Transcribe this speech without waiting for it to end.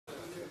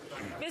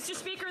Mr.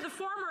 Speaker, the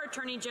former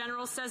Attorney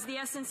General says the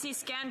SNC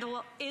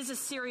scandal is a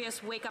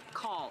serious wake-up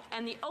call,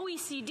 and the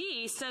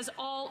OECD says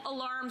all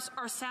alarms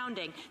are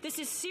sounding. This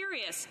is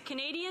serious.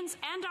 Canadians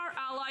and our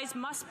allies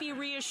must be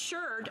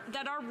reassured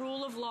that our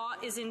rule of law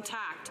is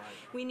intact.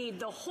 We need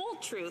the whole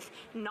truth,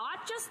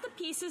 not just the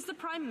pieces the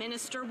Prime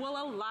Minister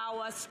will allow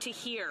us to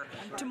hear.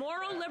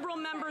 Tomorrow, Liberal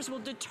members will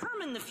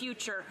determine the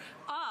future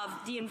of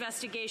the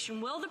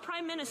investigation. Will the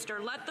Prime Minister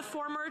let the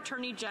former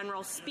Attorney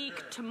General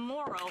speak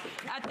tomorrow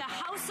at the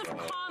House of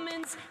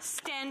Commons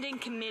Standing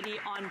Committee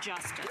on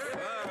Justice?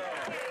 The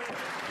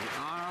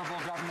Honourable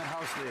Government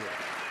House Leader.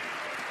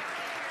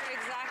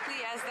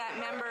 Exactly as that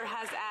member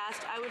has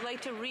asked, I would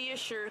like to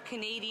reassure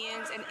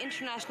Canadians and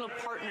international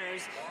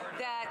partners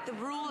that the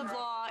rule of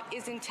law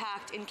is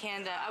intact in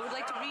Canada. I would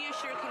like to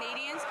reassure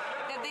Canadians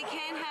that they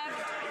can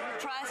have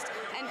trust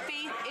and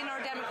faith in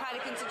our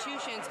democratic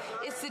institutions.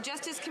 It's the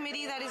Justice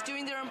Committee that is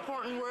doing their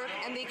important work,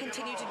 and they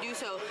continue to do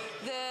so.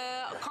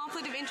 The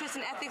Conflict of Interest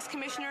and Ethics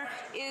Commissioner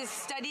is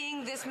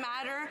studying this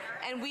matter,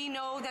 and we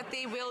know that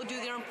they will do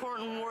their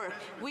important work.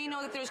 We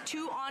know that there's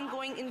 2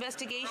 ongoing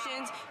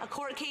investigations,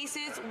 court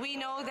cases. We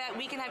know that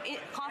we can have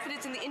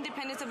confidence in the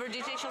independence of our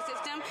judicial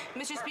system.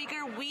 Mr.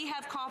 Speaker, we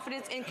have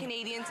confidence in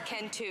Canadians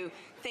can too.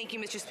 Thank you,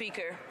 Mr.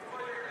 Speaker.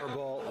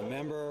 A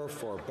member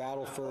for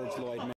Battleford, Lloyd.